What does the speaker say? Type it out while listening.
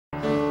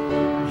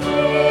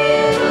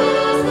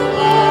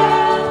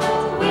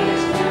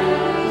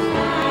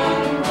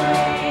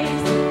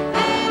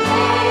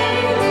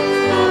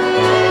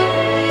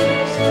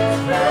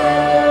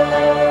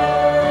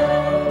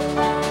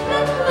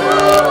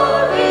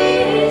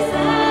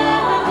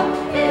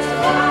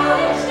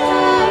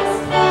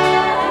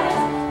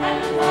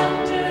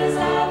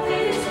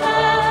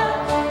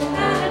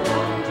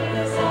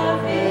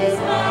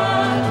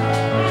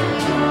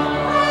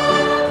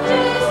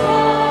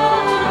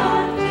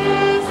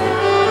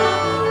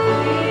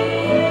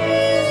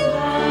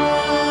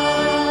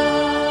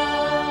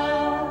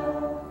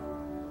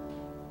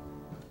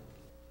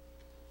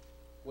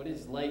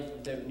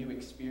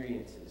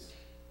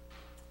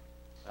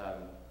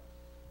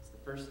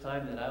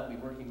I'll be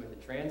working with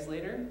a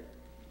translator,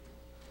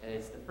 and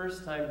it's the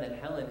first time that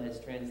Helen has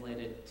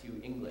translated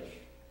to English,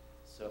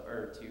 to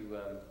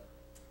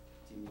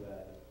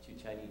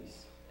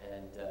Chinese,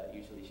 and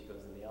usually she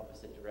goes in the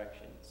opposite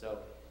direction. So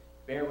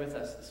bear with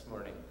us this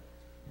morning.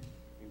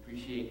 We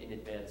appreciate in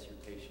advance your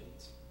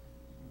patience.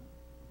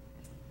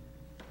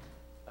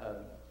 Are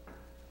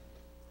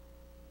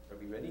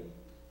we ready?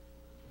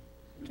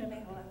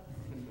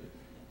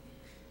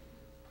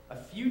 A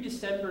few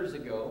Decembers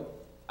ago,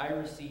 I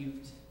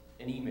received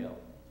an email.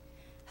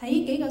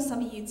 喺幾個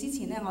12月之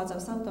前呢，我就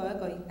收到一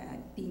個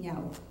電郵。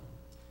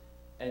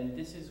And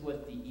this is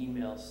what the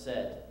email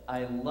said.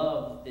 I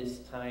love this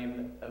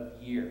time of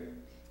year.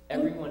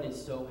 Everyone is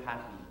so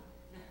happy.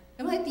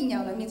 咁喺電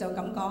郵裏面就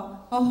咁講，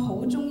我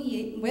好中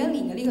意每一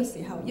年嘅呢個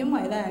時候，因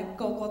為呢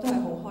個個都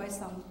係好開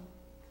心。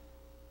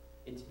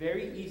It's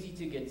very easy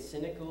to get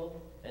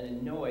cynical and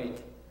annoyed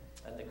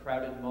at the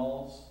crowded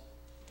malls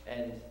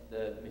and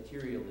the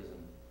materialism.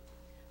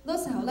 好多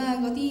時候呢，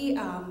嗰啲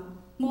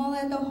mall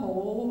呢都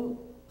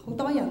好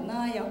多人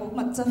啦，又好物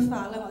質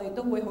化啦，我哋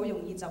都會好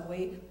容易就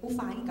會好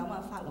反感啊，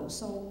發牢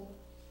騷。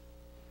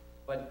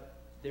But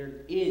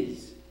there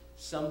is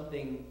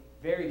something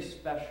very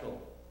special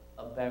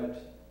about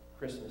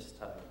Christmas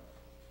time.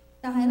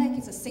 但係呢，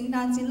其實聖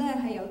誕節呢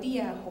係有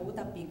啲嘢好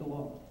特別嘅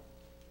喎。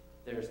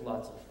There's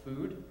lots of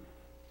food.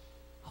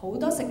 好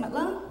多食物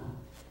啦。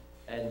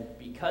And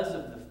because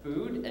of the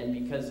food and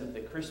because of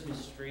the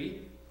Christmas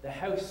tree, the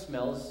house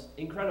smells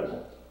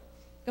incredible.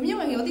 咁因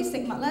為有啲食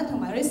物咧，同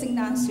埋有啲聖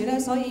誕樹咧，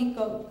所以一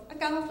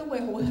間屋都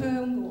會好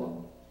香嘅喎。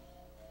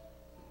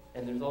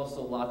And there's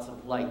also lots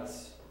of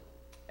lights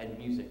and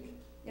music.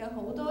 有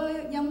好多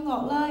音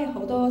樂啦，有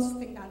好多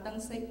聖誕燈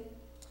飾。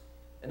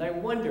And I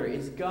wonder,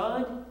 is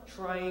God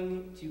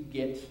trying to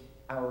get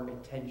our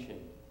attention?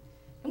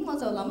 咁我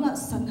就諗啦，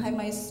神係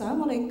咪想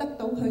我哋得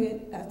到佢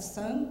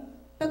想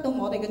得到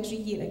我哋嘅注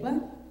意力咧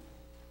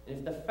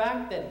If the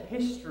fact that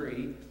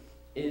history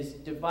is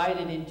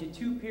divided into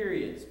two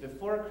periods,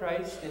 before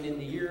Christ and in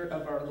the year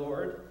of our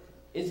Lord,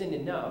 isn't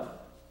enough,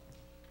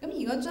 咁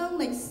如果將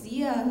歷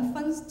史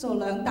分做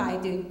兩大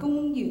段，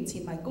公元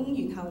前同公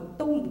元後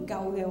都唔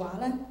夠嘅話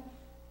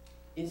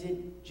咧 is it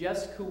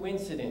just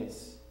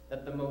coincidence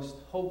that the most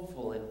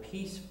hopeful and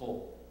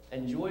peaceful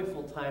and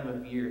joyful time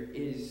of year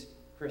is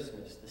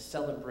Christmas, the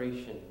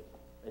celebration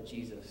of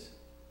Jesus?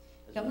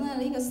 咁咧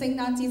呢個聖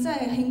誕節真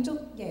係慶祝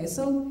耶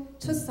穌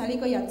出世呢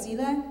個日子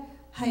咧，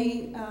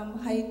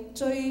係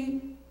最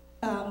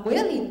每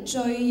一年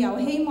最有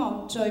希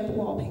望、最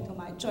和平同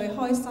埋最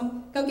開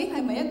心。究竟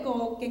係咪一個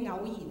嘅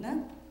偶然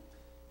呢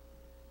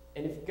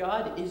And if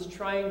God is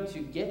trying to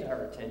get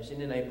our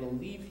attention, and I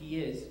believe He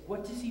is,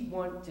 what does He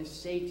want to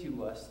say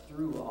to us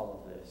through all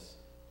of this?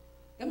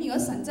 咁如果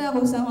神真係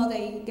好想我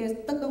哋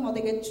得到我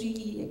哋嘅注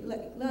意力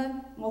咧，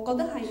我覺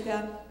得係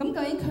㗎。咁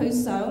究竟佢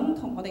想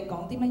同我哋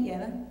講啲乜嘢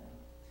咧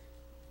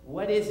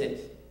What is it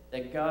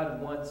that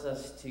God wants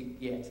us to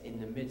get in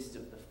the midst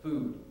of the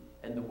food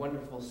and the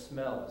wonderful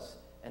smells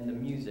and the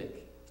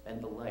music and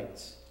the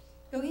lights?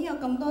 究竟有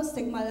咁多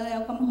食物啊，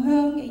有咁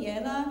香嘅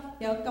嘢啦，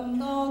有咁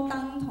多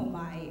燈同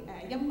埋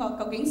音樂，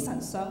究竟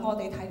神想我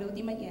哋睇到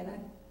啲乜嘢咧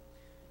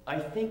I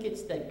think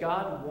it's that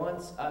God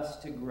wants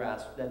us to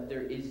grasp that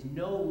there is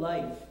no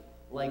life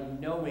like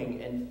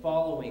knowing and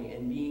following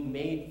and being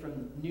made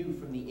new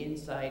from the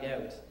inside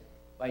out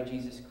by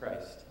Jesus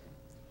Christ.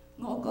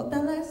 我覺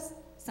得咧，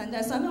神就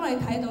係想俾我哋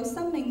睇到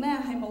生命咧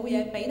係冇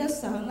嘢比得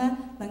上咧，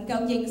能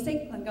夠認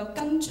識、能夠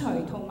跟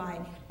隨同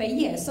埋俾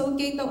耶穌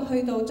基督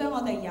去到將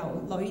我哋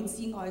由裏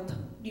至外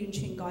完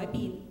全改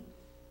變。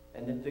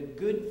And that the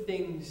good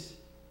things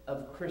of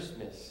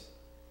Christmas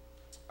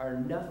are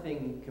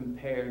nothing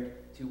compared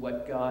to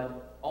what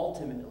God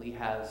ultimately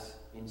has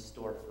in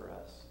store for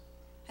us.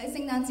 喺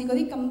聖誕節嗰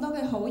啲咁多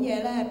嘅好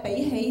嘢咧，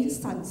比起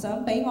神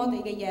想俾我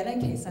哋嘅嘢咧，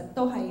其實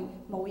都係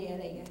冇嘢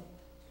嚟嘅。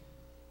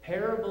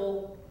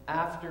Parable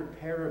after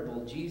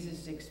parable,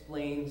 Jesus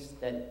explains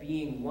that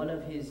being one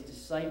of His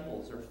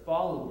disciples or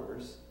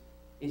followers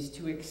is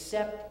to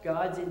accept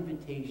God's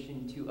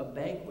invitation to a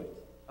banquet,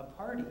 a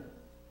party.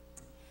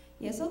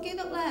 耶穌基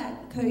督咧，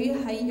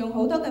佢係用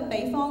好多嘅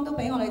比方都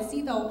俾我哋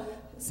知道，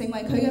成為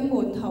佢嘅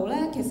門徒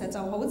咧，其實就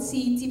好似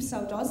接受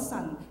咗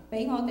神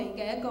俾我哋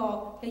嘅一個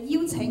嘅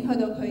邀請，去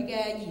到佢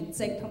嘅筵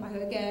席同埋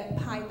佢嘅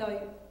派對。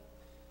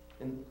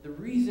And the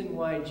reason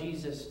why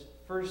Jesus'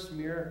 first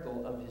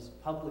miracle of His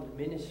public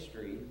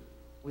ministry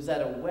was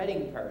at a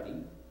wedding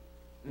party,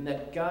 and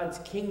that God's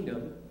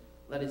kingdom,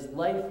 that is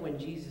life when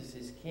Jesus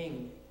is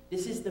king,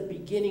 this is the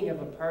beginning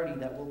of a party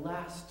that will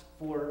last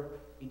for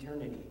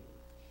eternity.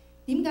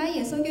 點解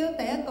耶穌基督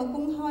第一個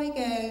公開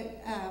嘅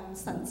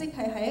神蹟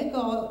係喺一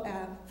個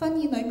婚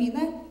宴裏面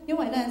呢？因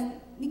為咧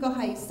呢個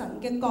係神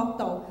嘅國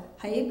度，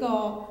係一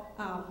個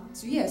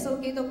主耶穌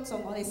基督做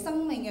我哋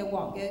生命嘅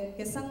王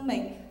嘅生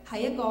命，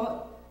係一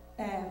個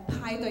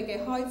派對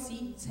嘅開始，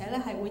而且咧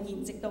係會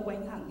延續到永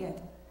恆嘅。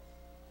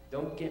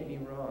Don't get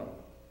me wrong.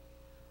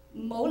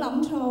 唔好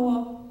諗錯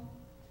喎。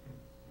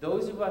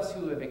Those of us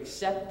who have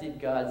accepted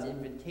God's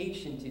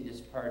invitation to this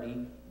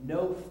party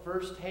know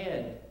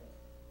firsthand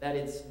that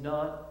it's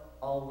not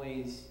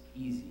always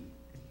easy.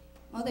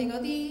 我哋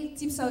嗰啲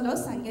接受咗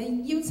神嘅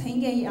邀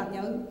請嘅人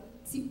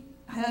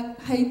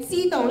係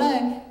知道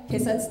咧，其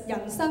實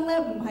人生咧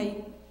唔係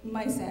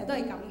成日都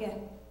係咁嘅，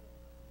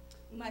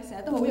唔係成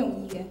日都好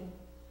容易嘅。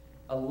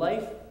A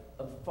life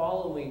of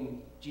following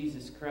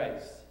Jesus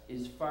Christ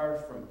is far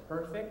from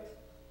perfect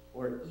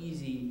or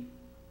easy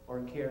or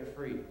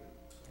carefree.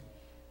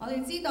 我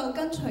哋知道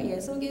跟隨耶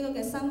穌基督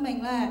嘅生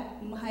命咧，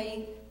唔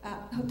係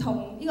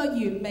同呢個完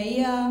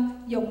美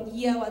啊、容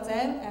易啊，或者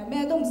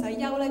咩都唔使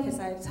憂咧，其實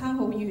係差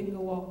好遠嘅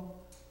喎。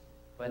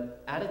But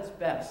at its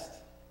best,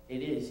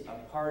 it is a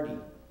party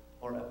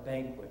or a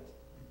banquet.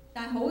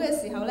 但係好嘅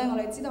時候咧，我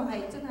哋知道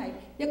係真係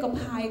一個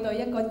派對、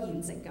一個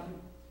筵席咁。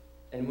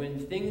And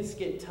when things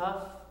get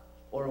tough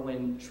or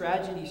when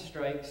tragedy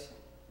strikes,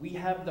 we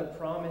have the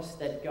promise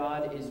that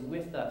God is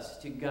with us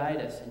to guide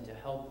us and to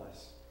help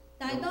us.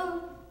 但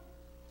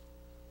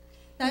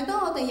係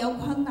當我哋有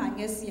困難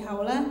嘅時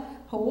候咧，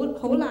好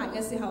難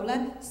嘅時候咧，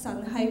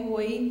神係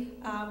會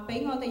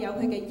俾我哋有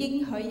佢嘅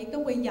應許，亦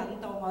都會引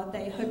導我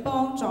哋去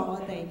幫助我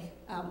哋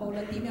無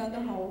論點樣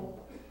都好。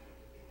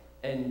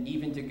And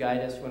even to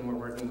guide us when we're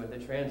working with a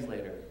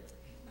translator.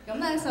 咁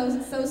咧，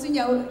就算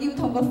要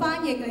同個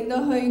翻譯嚟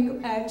到去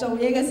做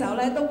嘢嘅時候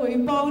咧，都會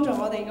幫助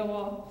我哋嘅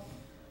喎。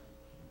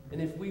And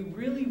if we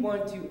really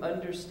want to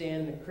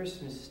understand the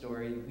Christmas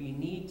story, we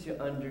need to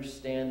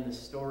understand the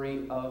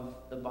story of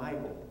the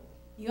Bible.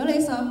 如果你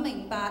想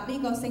明白呢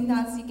個聖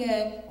誕節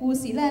嘅故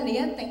事咧，你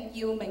一定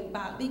要明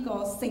白呢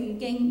個聖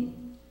經。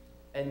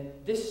And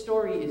this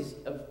story is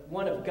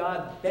one of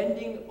God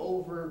bending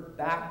over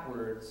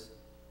backwards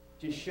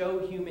to show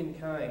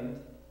humankind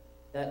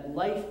that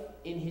life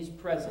in His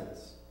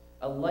presence,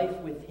 a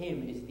life with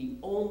Him, is the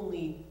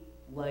only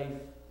life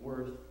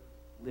worth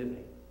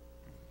living.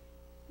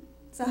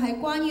 就係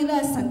關於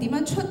咧神點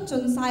樣出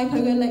盡晒佢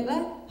嘅力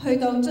咧，去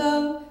到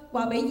將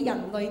話俾人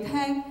類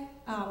聽，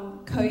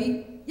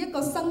佢一個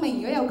生命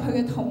如果有佢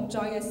嘅同在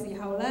嘅時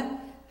候咧，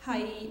係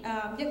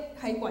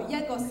唯一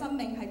一個生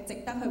命係值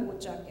得去活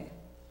着嘅。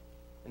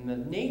And the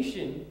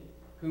nation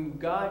whom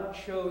God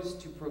chose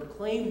to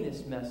proclaim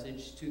this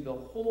message to the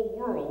whole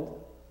world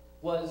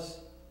was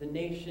the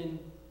nation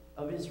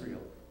of Israel.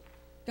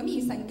 咁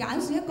而神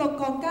揀選一個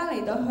國家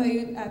嚟到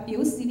去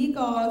表示呢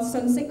個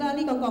信息啦，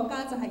呢個國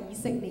家就係以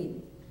色列。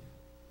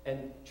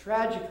And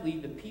tragically,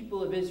 the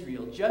people of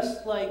Israel,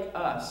 just like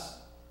us,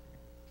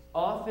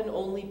 often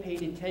only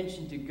paid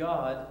attention to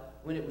God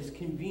when it was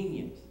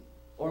convenient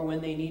or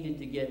when they needed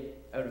to get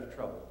out of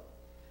trouble.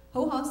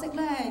 好可惜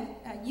咧，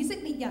以色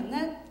列人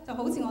咧就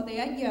好似我哋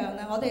一樣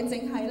啦，我哋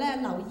淨係咧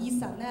留意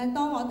神咧，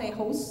當我哋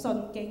好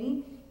順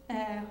境，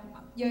樣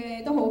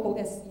嘢都好好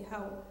嘅時候，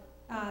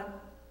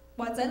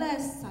或者咧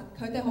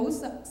佢哋好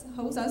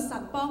想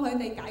神幫佢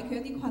哋解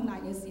決一啲困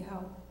難嘅時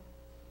候。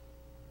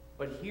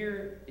But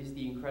here is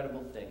the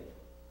incredible thing.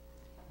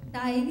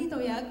 但係呢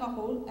度有一個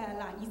好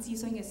難以置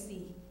信嘅事。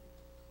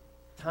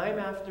Time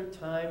after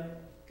time,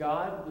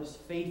 God was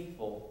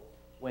faithful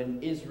when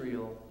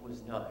Israel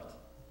was not.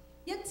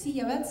 一次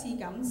又一次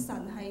咁，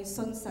神係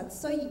信實，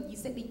雖然以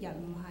色列人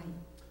唔係。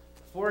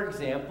For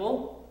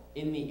example,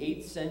 in the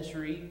 8th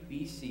century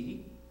BC,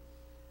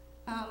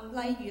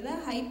 例如咧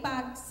喺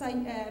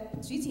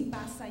主前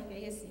8世紀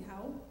嘅時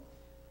候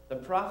the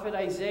prophet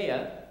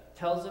Isaiah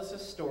tells us a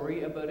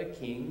story about a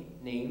king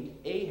named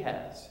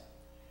Ahaz.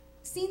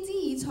 先知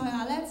以賽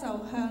亞咧就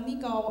向呢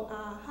個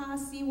哈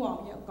斯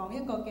王又講一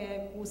個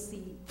嘅故事。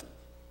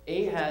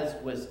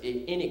Ahaz was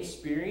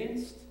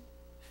inexperienced,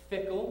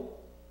 fickle,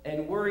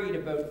 and worried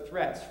about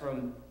threats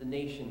from the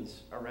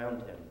nations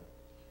around him.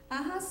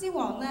 哈斯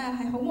王咧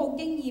係好冇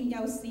經驗，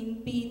又善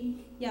變，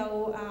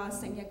又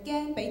成日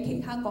驚俾其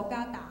他國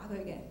家打佢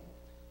嘅。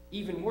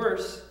Even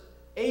worse,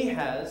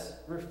 Ahaz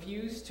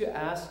refused to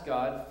ask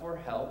God for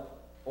help,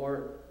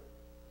 or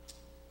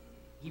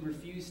he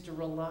refused to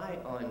rely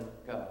on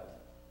God.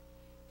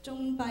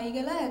 仲弊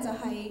嘅咧就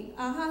係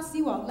哈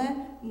斯王咧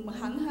唔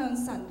肯向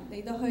神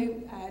嚟到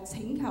去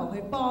請求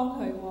去幫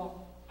佢喎。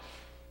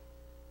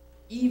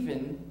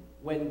Even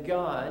when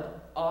God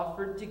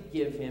offered to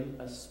give him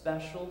a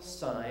special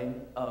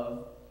sign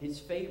of his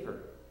favor.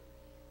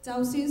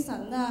 就算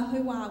神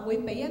佢話會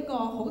俾一個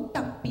好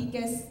特別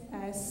嘅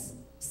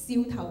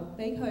兆頭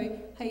俾佢，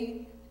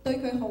係對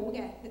佢好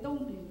嘅，佢都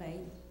唔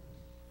理。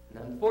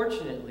And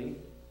unfortunately,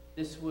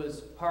 this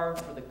was par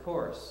for the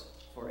course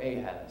for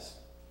Ahaz.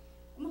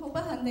 咁好不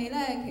幸地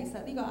咧，其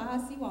實呢個哈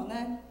斯王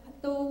咧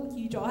都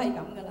預咗係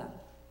咁噶啦。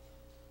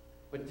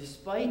But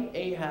despite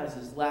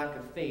Ahaz's lack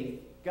of faith,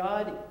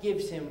 God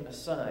gives him a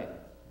sign.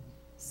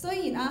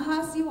 雖然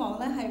哈斯王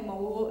咧係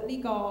冇呢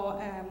個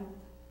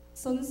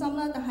信心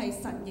啦，但係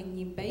神仍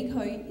然俾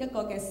佢一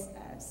個嘅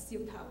兆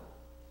頭。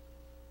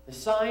The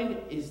sign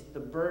is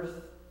the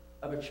birth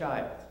of a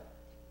child.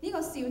 呢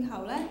個兆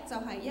頭咧就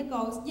係一個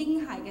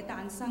嬰孩嘅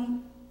誕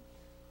生。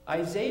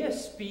Isaiah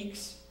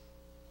speaks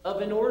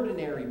of an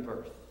ordinary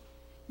birth.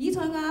 以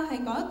賽亞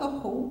係講一個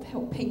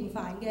好平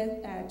凡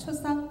嘅出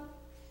生。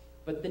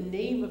But the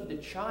name of the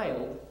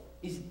child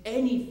is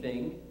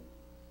anything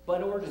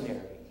but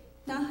ordinary.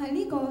 但係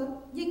呢個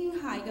嬰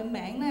孩嘅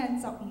名咧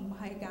就唔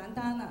係簡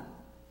單啦。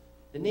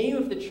The name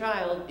of the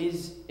child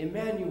is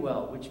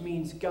Emmanuel, which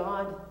means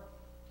God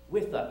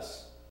with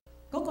us.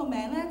 嗰個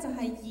名咧就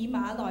係以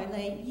馬內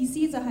利，意思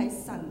就係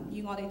神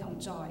與我哋同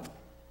在。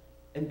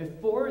And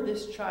before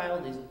this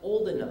child is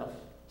old enough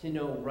to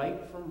know right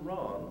from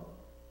wrong,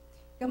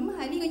 咁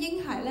喺呢個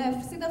嬰孩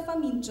咧識得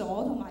分辨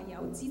左同埋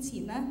右之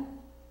前咧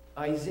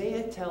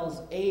Isaiah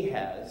tells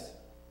Ahaz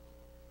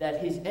that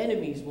his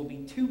enemies will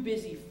be too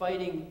busy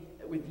fighting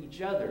with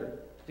each other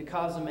to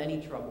cause him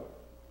any trouble.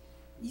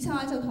 以賽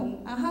亞就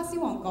同亞哈斯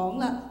王講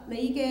啦，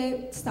你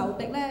嘅仇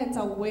敵咧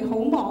就會好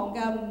忙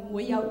㗎，唔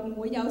會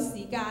有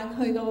時間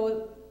去到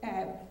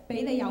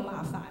俾你有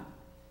麻煩。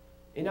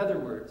In other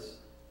words,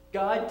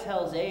 God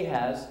tells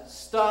Ahaz,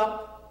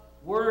 stop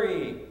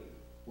worrying.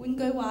 換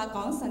句話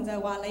講，神就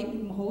係話你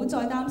唔好再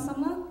擔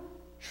心啦。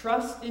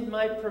Trust in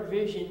my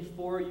provision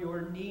for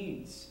your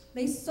needs.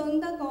 你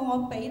信得過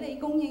我俾你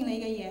供應你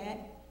嘅嘢。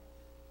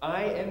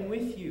I am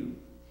with you.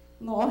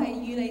 我係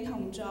與你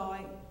同在。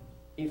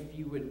If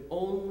you would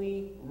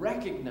only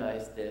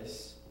recognize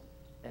this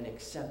and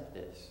accept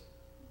this.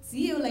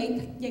 只要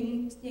你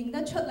認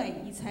得出嚟，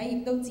而且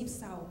亦都接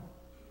受。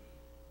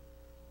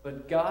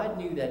But God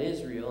knew that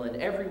Israel, and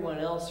everyone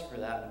else for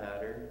that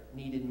matter,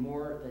 needed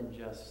more than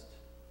just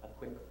a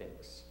quick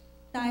fix.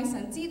 但係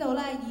神知道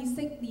咧，以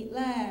色列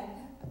咧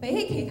比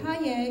起其他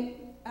嘢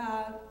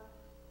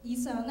以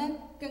上咧，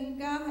更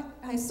加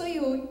係需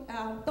要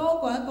多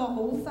過一個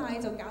好快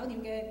就搞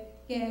掂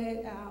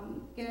嘅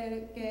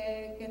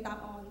答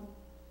案。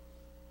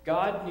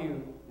God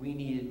knew we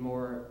needed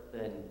more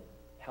than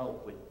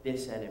help with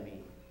this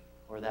enemy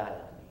or that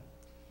enemy.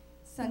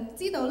 神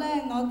知道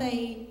咧，我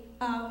哋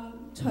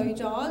除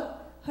咗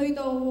去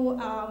到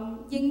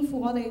應付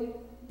我哋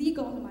呢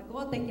個同埋嗰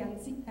個敵人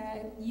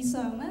以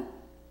上咧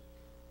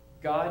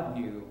God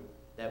knew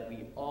that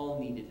we all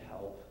needed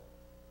help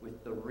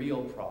with the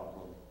real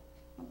problem.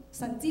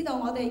 神知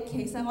道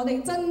其實我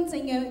哋真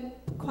正嘅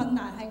困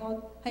難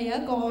係有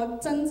一個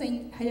真正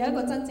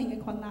嘅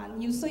困難，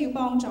需要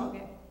幫助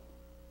嘅。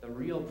The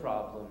real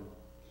problem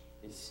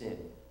is sin.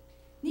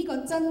 呢個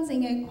真正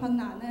嘅困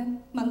難咧，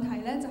問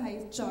題咧就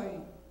係罪。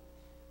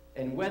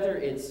And whether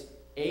it's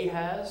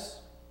Ahaz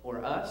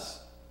or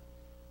us,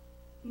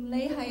 唔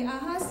理係亞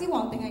哈斯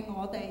王定係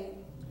我哋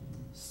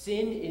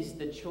sin is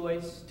the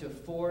choice to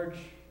forge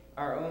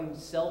our own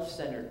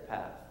self-centered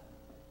path.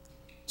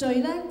 罪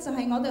咧就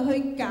係我哋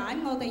去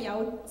揀我哋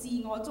有自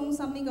我中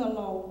心呢個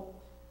路。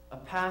A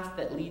path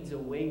that leads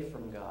away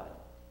from God.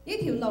 呢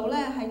條路咧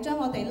係將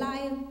我哋拉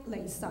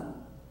離神。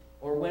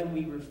Or when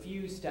we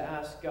refuse to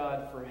ask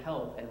God for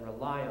help and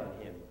rely on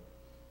Him.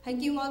 係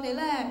叫我哋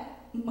咧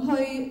唔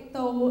去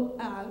到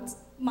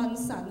問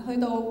神，去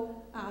到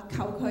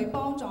求佢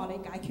幫助你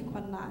解決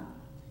困難。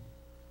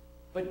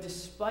But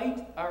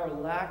despite our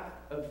lack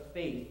of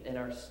faith and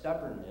our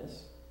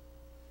stubbornness,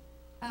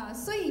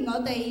 雖然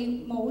我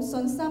哋冇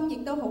信心，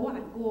亦都好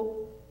頑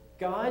固。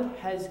God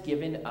has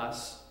given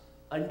us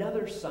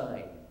another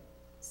sign.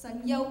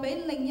 神又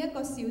俾另一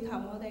個兆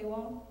頭我哋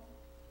喎。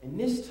And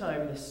this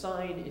time the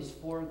sign is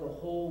for the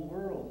whole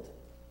world.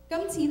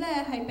 今次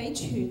咧係俾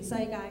全世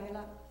界嘅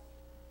啦。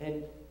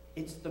And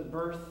it's the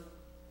birth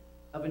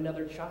of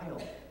another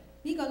child.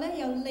 呢個咧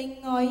有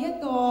另外一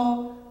個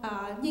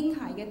嬰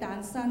孩嘅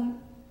誕生。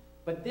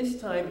But this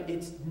time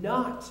it's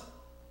not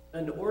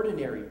an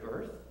ordinary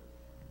birth.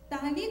 但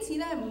係呢次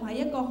咧唔係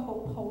一個好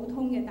普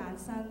通嘅誕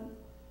生。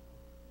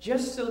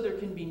Just so there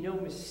can be no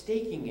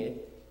mistaking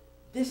it,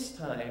 this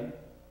time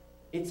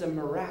it's a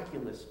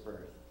miraculous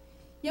birth.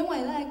 因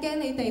為咧驚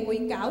你哋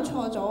會搞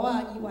錯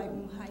咗以為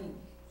唔係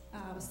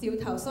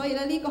兆頭，所以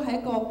咧呢個係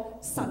一個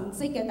神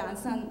蹟嘅誕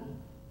生。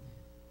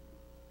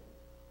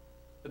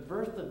The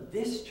birth of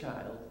this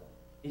child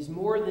is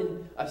more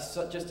than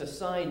just a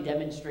sign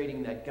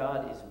demonstrating that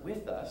God is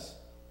with us.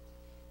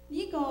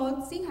 呢個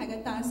嬰孩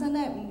嘅誕生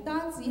咧，唔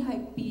單止係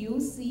表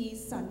示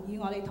神與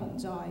我哋同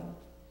在。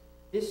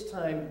This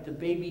time the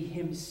baby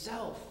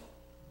himself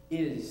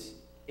is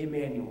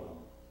Emmanuel.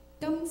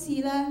 今次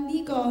咧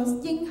呢個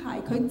嬰孩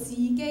佢自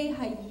己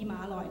係以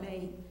馬內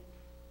利。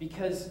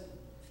Because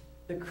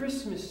the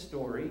Christmas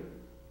story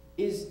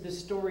is the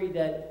story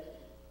that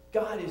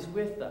God is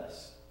with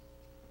us.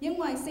 因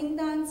為聖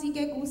誕節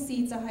嘅故事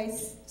就係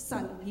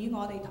神與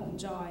我哋同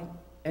在。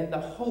And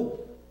the hope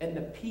and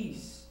the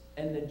peace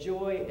and the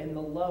joy and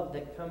the love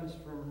that comes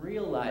from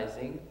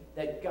realizing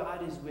that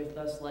God is with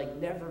us like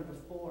never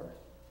before.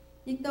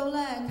 亦都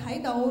咧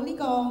睇到呢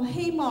個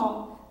希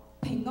望、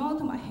平安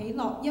同埋喜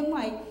樂，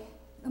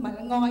同埋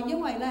愛，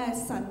因為咧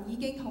神已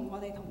經同我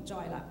哋同在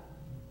啦。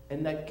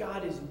And that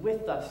God is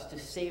with us to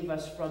save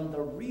us from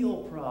the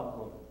real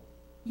problem.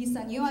 而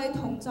神與我哋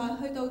同在，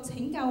去到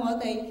拯救我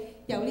哋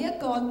由呢一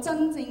個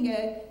真正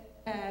嘅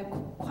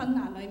困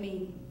難裏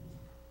面。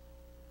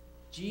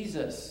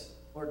Jesus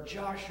or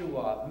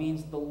Joshua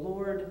means the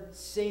Lord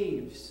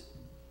saves.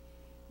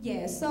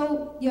 耶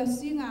穌約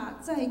書亞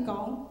即係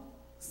講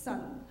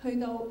神去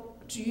到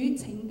主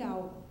拯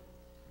救。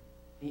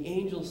The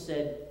angel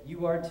said,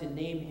 "You are to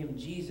name him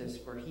Jesus,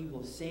 for he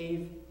will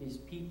save his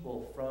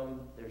people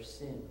from their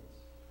sins."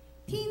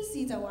 天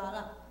使就話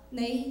啦，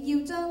你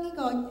要將呢、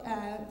個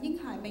嬰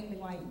孩命名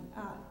為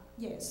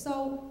耶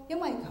穌，因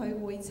為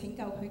佢會拯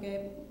救佢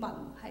嘅民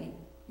係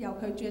由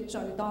佢嘅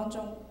罪當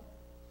中。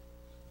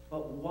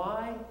But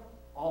why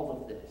all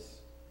of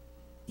this?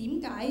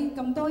 點解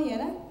咁多嘢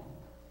呢？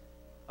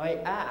 I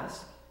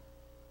ask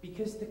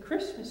because the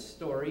Christmas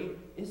story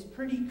is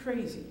pretty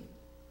crazy.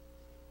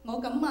 我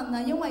咁問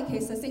啊，因為其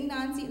實聖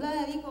誕節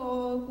咧呢、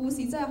個故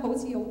事真係好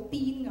似好癲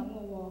咁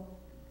嘅喎。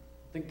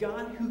The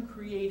God who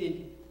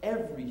created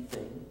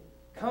everything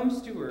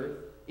comes to earth,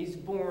 is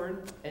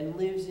born, and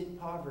lives in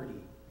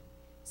poverty.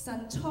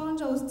 神創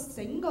造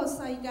整個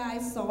世界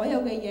所有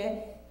嘅嘢，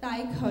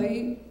但係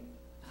佢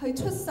去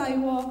出世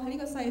喎，喺呢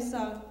個世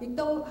上，亦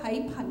都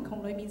喺貧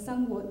窮裏面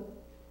生活。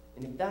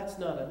And if that's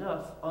not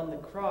enough, on the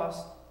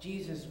cross,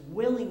 Jesus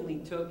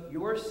willingly took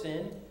your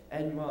sin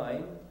and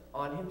mine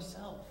on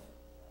himself.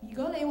 如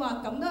果你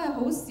話咁都係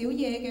好少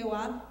嘢嘅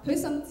話，佢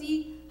甚至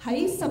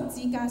喺十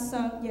字架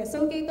上，耶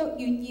穌基督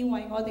願意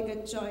為我哋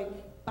嘅罪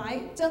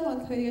將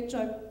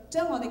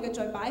我哋嘅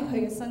罪擺喺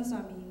佢嘅身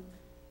上面。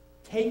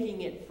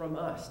Taking it from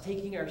us,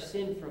 taking our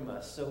sin from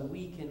us so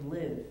we can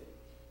live.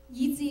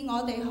 以致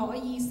我哋可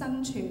以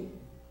生存。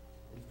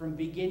And from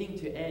beginning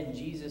to end,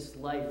 Jesus'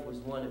 life was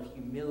one of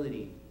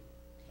humility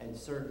and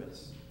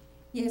service.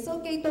 耶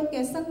穌基督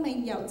嘅生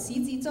命由始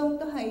至終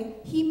都係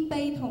謙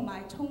卑同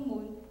埋充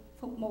滿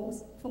服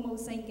務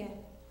性嘅。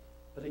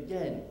But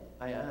again,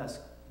 I ask,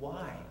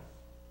 why?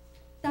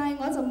 但係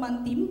我就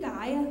問點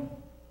解啊？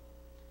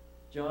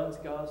 John's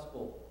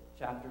Gospel,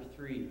 chapter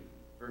 3,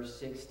 verse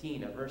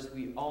 16, a verse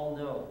we all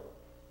know,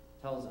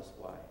 tells us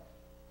why.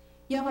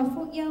 約翰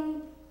福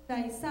音第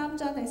3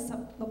章第16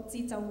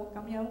節就會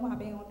咁樣話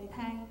俾我哋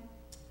聽。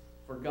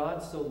For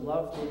God so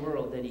loved the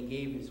world that he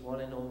gave his one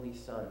and only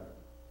Son.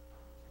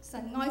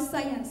 神愛世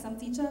人，甚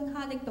至將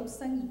他的獨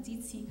生兒子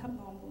賜給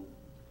我們。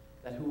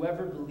That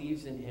whoever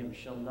believes in him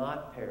shall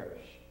not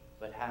perish,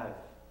 but have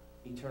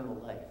eternal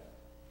life.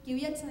 叫一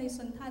切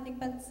信他的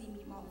不至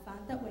滅亡，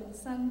反得永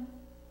生。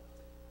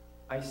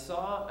I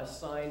saw a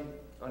sign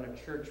on a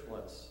church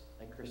once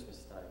at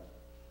Christmas time.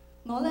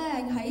 我咧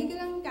喺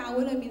間教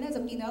會裏面咧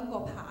就見到一個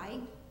牌，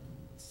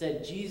 It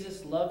said,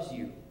 Jesus loves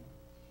you.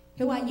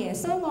 佢話耶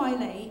穌愛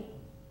你。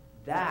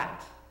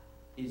 That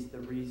is the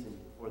reason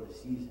for the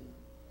season.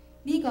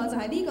 呢個就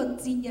係呢個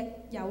節日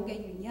有嘅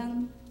原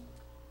因。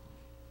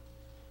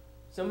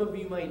Some of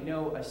you might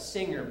know a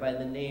singer by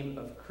the name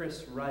of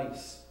Chris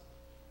Rice.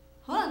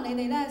 可能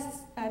你哋咧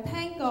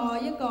聽過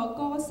一個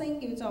歌星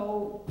叫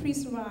做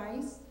Chris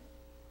Rice。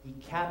 He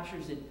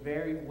captures it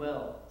very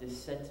well, this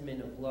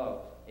sentiment of love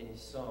in his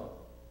song.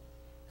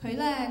 佢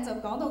咧就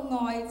講到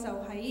愛就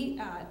喺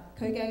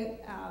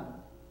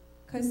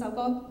佢首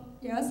歌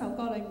有一首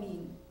歌裏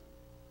面。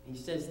 He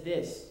says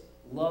this,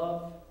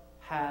 love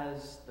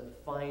has the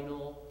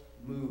final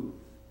move.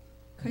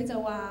 佢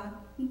就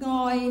話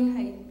愛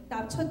係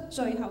踏出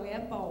最後嘅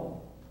一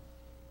步。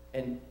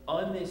 And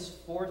on this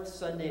fourth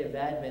Sunday of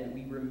Advent,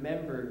 we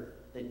remember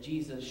that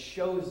Jesus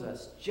shows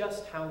us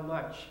just how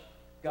much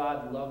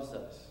God loves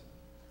us.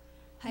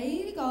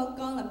 喺呢個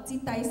降臨節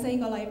第4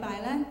個禮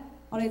拜咧，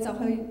我哋就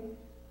去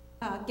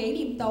紀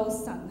念到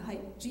神係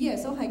主耶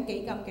穌係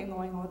幾咁嘅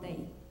愛我哋。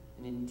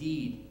 And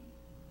indeed,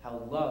 how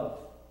love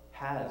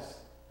has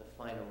the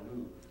final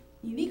move.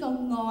 而呢個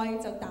愛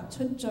就踏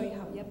出最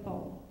後一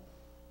步。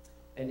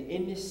 And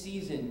in this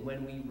season,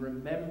 when we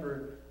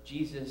remember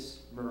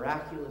Jesus'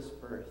 miraculous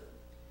birth,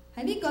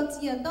 喺呢個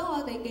節日，當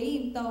我哋紀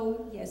念到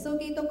耶穌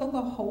基督嗰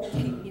個好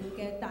奇妙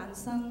嘅誕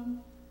生，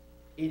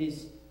 it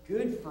is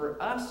good for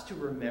us to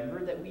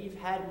remember that we've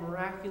had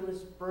miraculous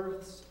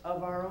births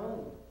of our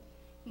own.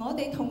 我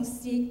哋同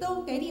時亦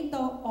都紀念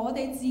到我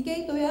哋自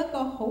己都有一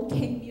個好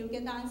奇妙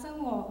嘅誕生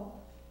喎。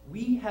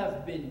 We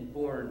have been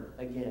born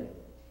again,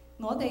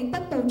 我哋得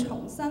到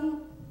重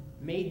生，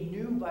 made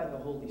new by the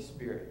Holy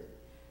Spirit,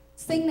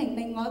 聖靈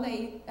令我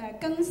哋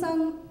更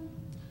新，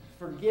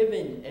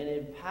 forgiven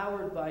and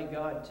empowered by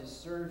God to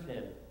serve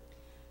Him,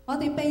 我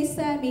哋被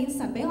赦免，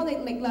神俾我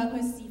哋力量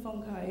去侍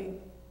奉佢，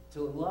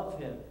 to love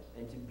Him,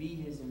 and to be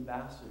His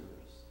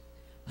ambassadors.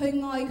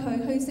 去愛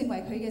佢，去成為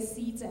佢嘅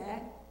使者。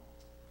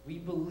 We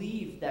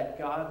believe that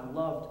God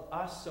loved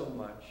us so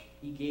much,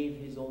 He gave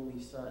His only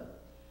Son.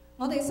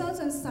 我哋相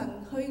信神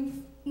去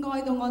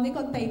愛到我呢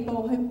個地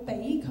步，去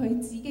俾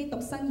佢自己獨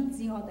生兒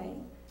子我哋。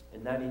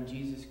 And that in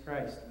Jesus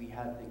Christ we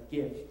have the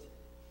gift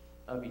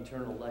of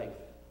eternal life.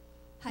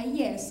 喺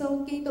耶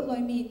穌基督裏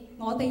面，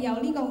我哋有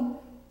呢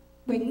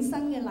個永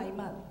生嘅禮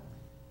物。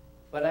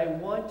 But I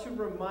want to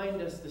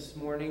remind us this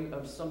morning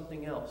of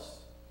something else.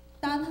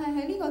 但係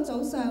喺呢個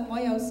早上，我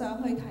又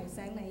想去提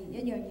醒你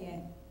一樣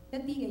嘢，一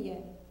啲嘅嘢。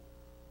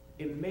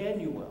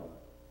 Emmanuel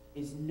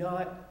is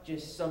not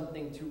just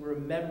something to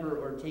remember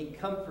or take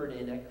comfort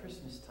in at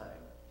Christmas time.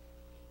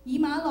 以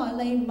馬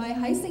內利唔係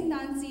喺聖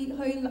誕節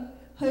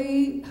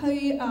去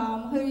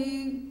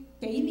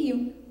紀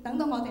念，等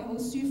到我哋好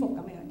舒服咁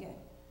樣嘅。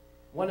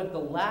One of the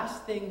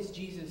last things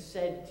Jesus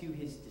said to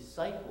his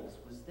disciples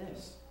was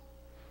this.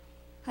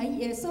 喺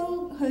耶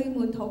穌去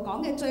門徒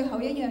講嘅最後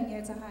一樣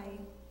嘢就係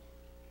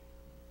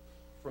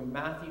From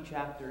Matthew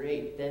chapter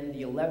 8, then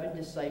the 11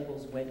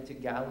 disciples went to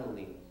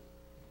Galilee.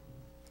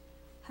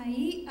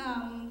 喺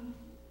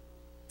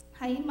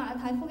馬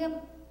太福音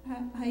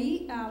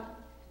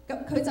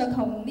佢就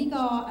同呢個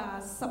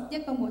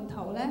11個門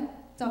徒咧，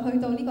就去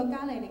到呢個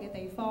加利利嘅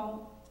地方。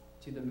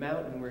To the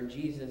mountain where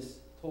Jesus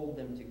told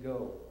them to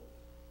go.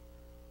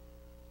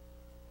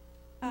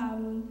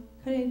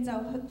 佢哋就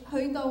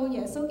去到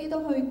耶穌基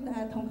督去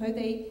同佢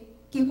哋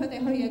叫佢哋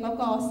去嘅嗰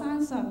個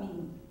山上面。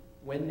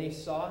When they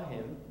saw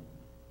him,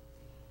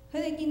 佢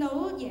哋見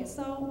到耶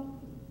穌，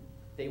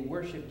 they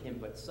worshipped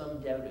him, but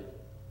some doubted.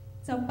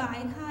 就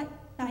拜他，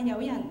但有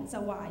人就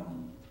懷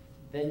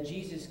疑。 Then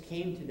Jesus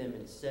came to them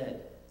and said,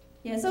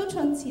 耶穌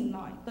進前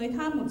來對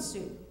他們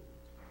說：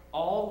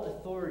 All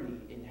authority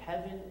in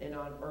heaven and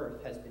on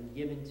earth has been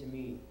given to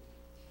me.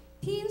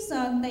 天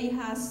上地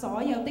下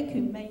所有的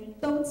權柄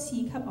都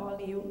賜給我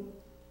了。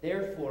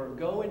 Therefore,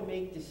 go and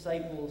make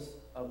disciples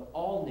of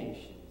all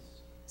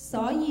nations,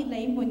 所以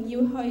你們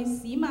要去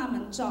使萬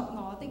民作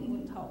我的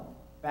門徒，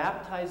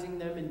 baptizing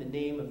them in the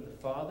name of the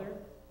Father,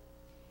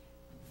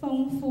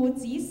 奉父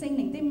子聖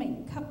靈的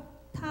名給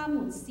他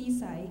們施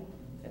洗，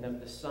 and of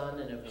the Son,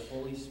 and of the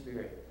Holy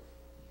Spirit,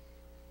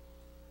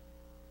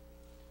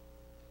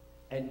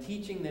 and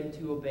teaching them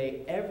to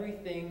obey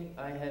everything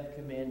I have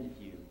commanded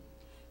you.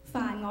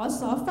 凡我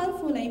所吩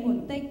咐你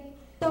們的，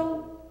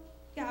都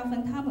教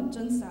訓他們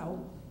遵守。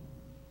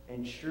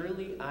 And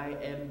surely I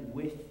am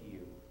with you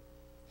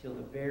till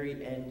the very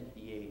end of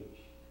the age.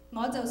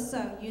 我就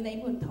常與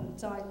你們同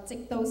在，直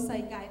到世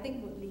界的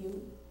末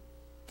了。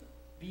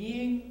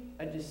 Being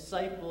a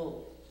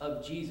disciple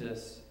of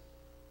Jesus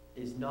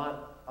is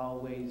not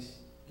always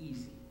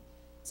easy.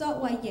 作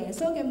為耶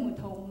穌嘅門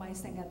徒唔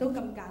係成日都咁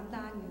簡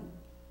單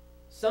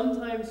嘅。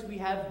 Sometimes we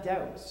have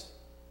doubts.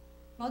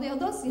 我哋好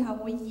多時候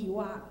會疑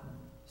惑，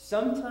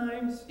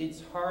 Sometimes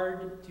it's hard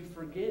to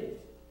forgive.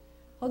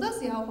 好多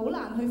時候好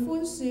難去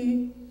寬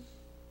恕，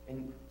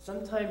 And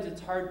sometimes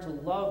it's hard to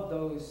love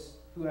those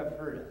who have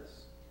hurt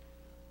us.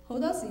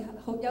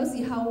 有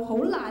時候好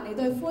難嚟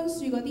到去寬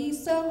恕嗰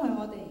啲傷害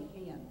我哋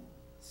嘅人。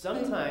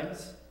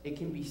 Sometimes it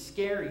can be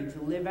scary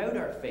to live out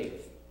our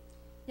faith.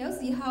 有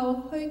時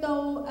候去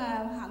到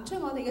行出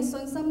我哋嘅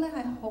信心咧，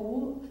係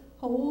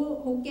好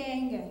驚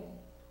嘅。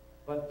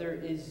 But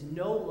there is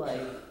no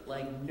life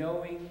like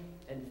knowing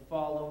and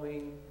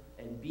following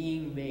and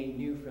being made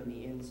new from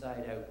the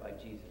inside out by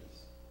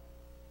Jesus.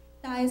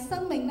 但係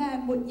生命咧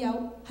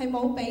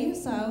冇比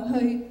上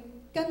去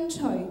跟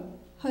隨、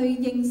去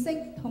認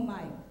識同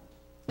埋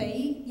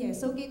比耶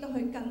穌基督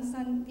去更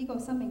新呢個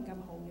生命更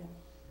好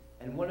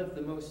嘅。 And one of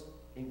the most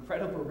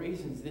incredible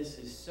reasons this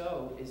is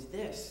so is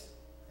this.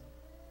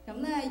 咁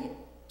咧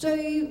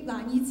最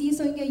難以置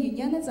信嘅原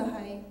因咧就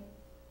係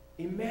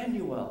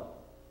Emmanuel.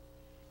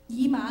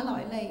 以馬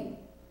內利。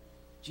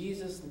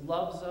 Jesus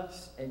loves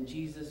us and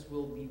Jesus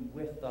will be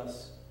with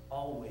us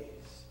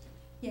always.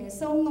 耶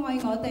穌愛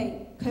我哋，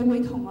佢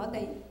會同我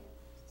哋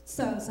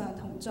常常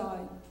同在。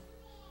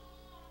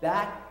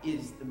 That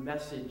is the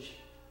message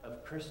of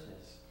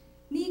Christmas.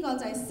 呢個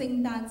就係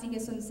聖誕節嘅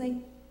信息，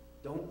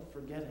 Don't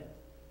forget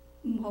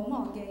it. 唔好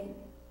忘記。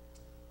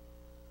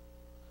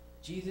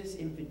 Jesus'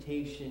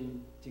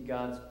 invitation to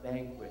God's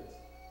banquet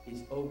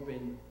is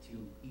open to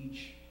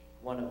each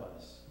one of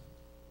us.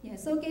 耶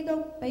穌基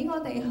督俾我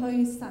哋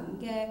去神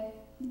嘅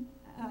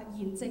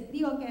筵席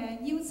呢個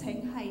嘅邀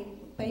請係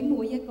俾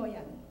每一個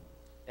人。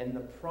 And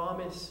the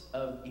promise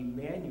of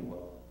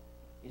Emmanuel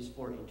is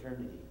for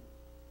eternity.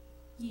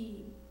 而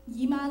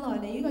以馬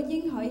內利呢個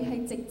應許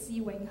係直至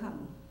永恆。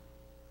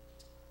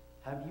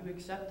 Have you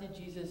accepted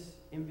Jesus'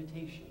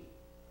 invitation?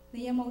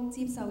 你有冇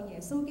接受耶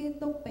穌基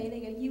督俾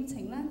你嘅邀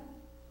請呢？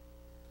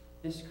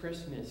 This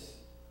Christmas,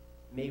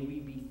 may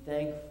we be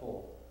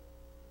thankful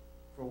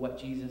for what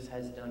Jesus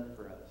has done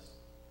for us.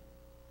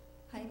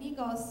 喺呢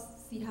個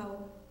時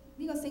候，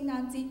呢個聖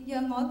誕節，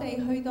讓我哋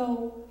去到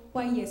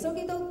為耶穌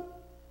基督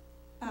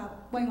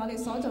為我哋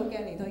所做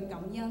嘅嚟到去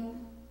感恩。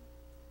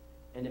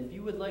 And if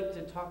you would like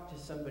to talk to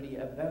somebody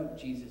about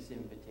Jesus'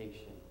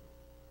 invitation,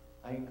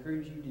 I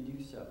encourage you to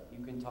do so.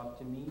 You can talk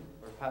to me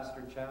or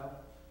Pastor Chow.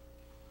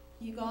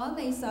 如果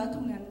你想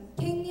同人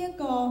傾呢一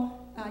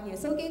個耶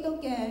穌基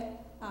督嘅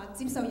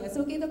接受耶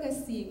穌基督嘅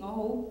事，我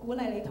好鼓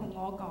勵你同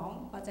我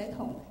講，或者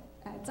同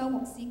周牧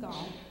師講。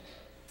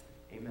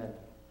 Amen.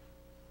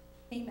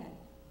 Amen.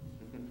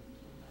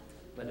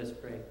 Let us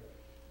pray.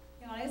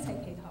 讓我哋一齊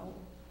祈禱。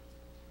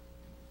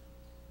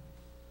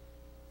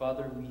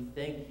 Father, we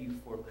thank you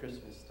for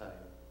Christmas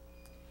time.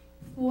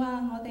 父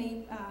啊，我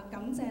哋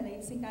感謝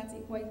你聖誕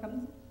節，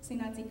聖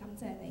誕節感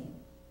謝你。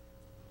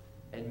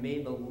 And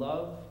may the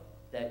love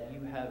that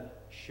you have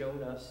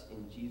shown us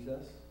in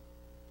Jesus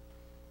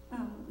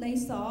你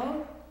所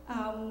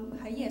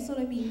喺耶穌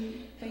裏邊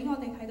俾我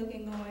哋睇到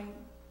嘅愛，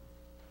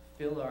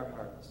 fill our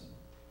hearts.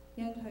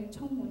 讓佢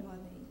充滿我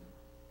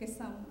哋嘅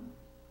心。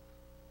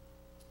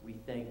 We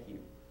thank you.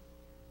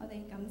 我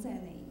哋感謝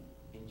你。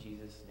In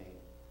Jesus' name.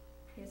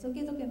 耶穌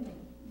基督嘅名，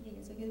以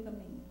耶穌基督嘅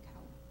名求，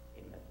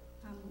 Amen.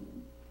 阿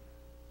門。